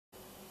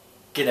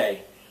G'day,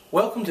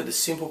 welcome to the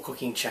Simple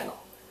Cooking Channel.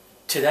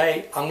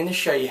 Today I'm going to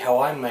show you how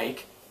I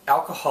make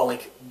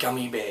alcoholic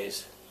gummy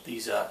bears.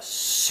 These are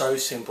so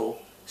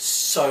simple,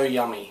 so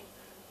yummy.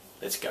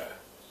 Let's go.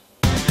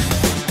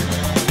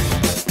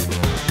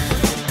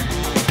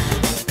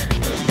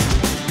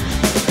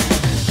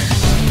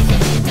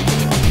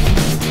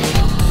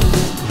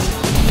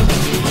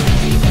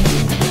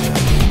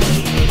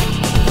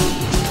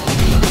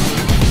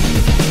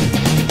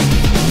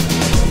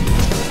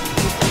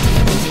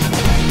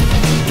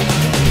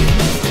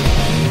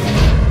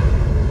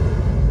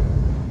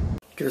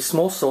 Get a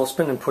small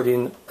saucepan and put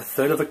in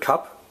 1/3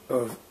 cup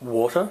of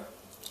water,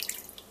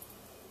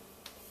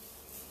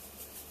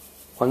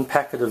 1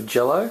 packet of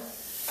jello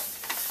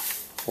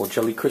or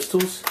jelly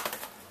crystals,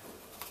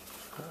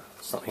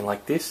 something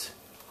like this.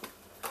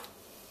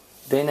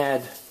 Then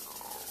add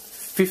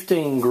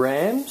 15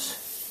 grams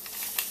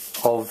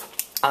of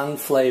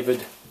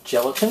unflavoured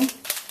gelatin.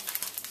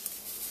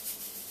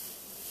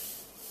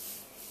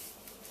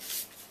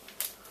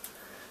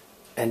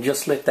 And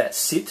just let that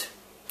sit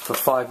for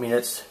 5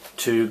 minutes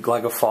to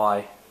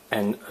glugify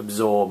and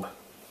absorb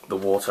the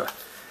water.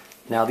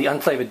 Now the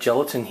unflavoured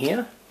gelatin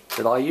here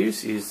that I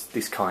use is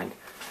this kind.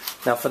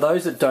 Now for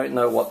those that don't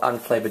know what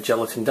unflavoured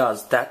gelatin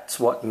does, that's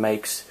what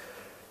makes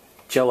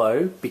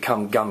jello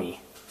become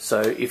gummy. So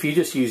if you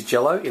just use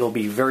jello, it'll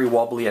be very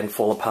wobbly and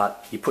fall apart.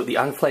 You put the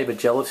unflavoured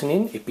gelatin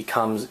in, it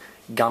becomes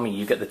gummy.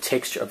 You get the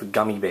texture of a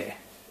gummy bear.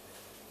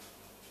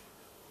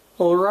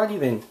 Alrighty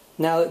then,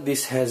 now that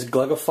this has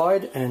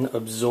glugified and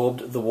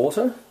absorbed the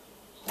water,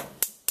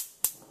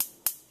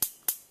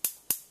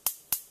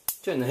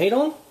 turn the heat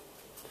on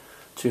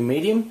to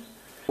medium.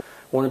 I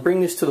want to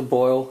bring this to the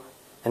boil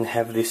and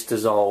have this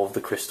dissolve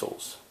the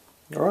crystals.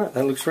 Alright,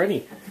 that looks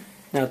ready.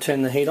 Now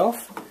turn the heat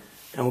off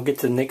and we'll get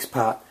to the next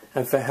part.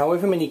 And for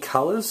however many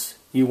colours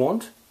you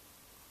want,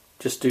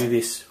 just do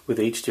this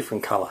with each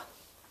different colour.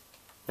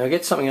 Now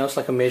get something else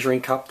like a measuring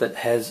cup that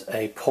has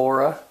a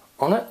pourer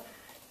on it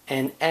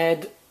and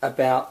add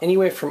about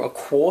anywhere from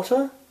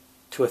 1/4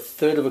 to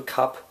 1/3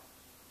 cup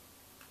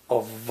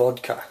of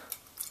vodka.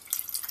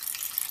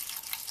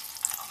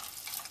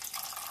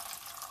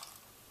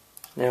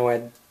 Now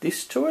add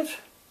this to it.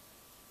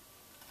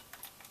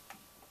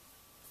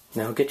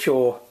 Now get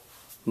your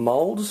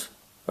moulds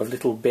of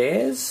little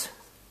bears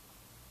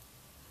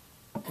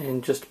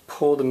and just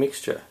pour the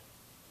mixture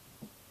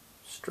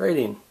straight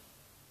in.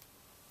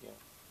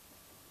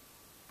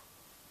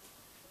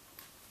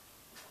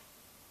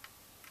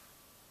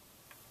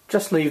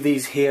 Just leave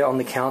these here on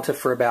the counter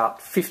for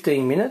about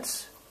 15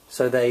 minutes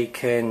so they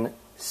can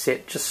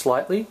set just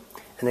slightly,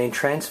 and then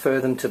transfer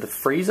them to the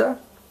freezer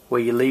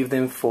where you leave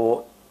them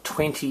for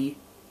 20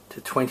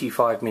 to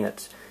 25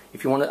 minutes.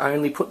 If you want to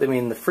only put them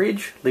in the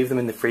fridge, leave them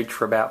in the fridge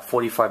for about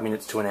 45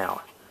 minutes to an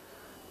hour.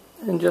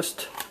 And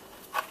just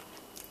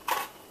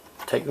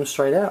take them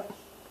straight out.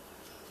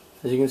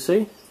 As you can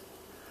see,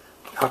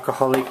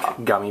 alcoholic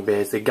gummy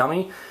bears. They're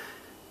gummy.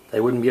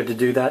 They wouldn't be able to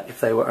do that if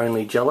they were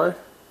only jello.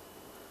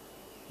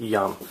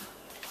 Yum.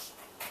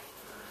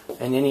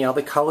 And any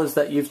other colours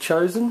that you've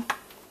chosen?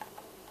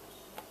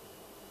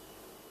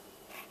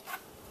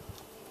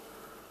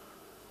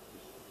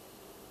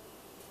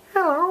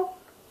 Hello.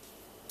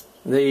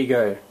 There you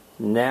go.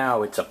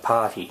 Now it's a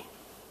party.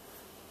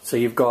 So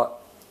you've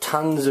got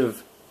tons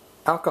of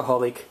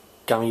alcoholic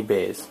gummy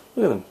bears.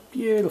 Look at them.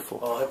 Beautiful.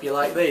 Well, I hope you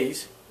like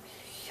these.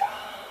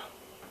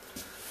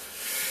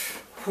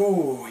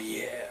 Oh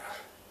yeah.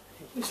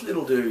 This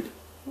little dude.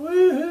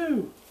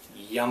 Woohoo.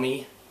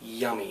 Yummy,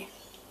 yummy.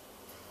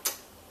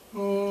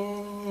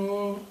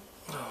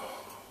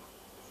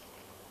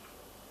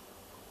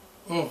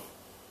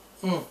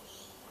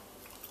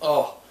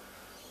 Oh,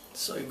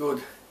 so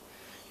good.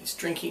 It's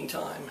drinking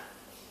time.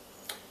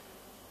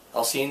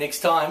 I'll see you next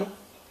time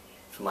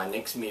for my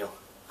next meal.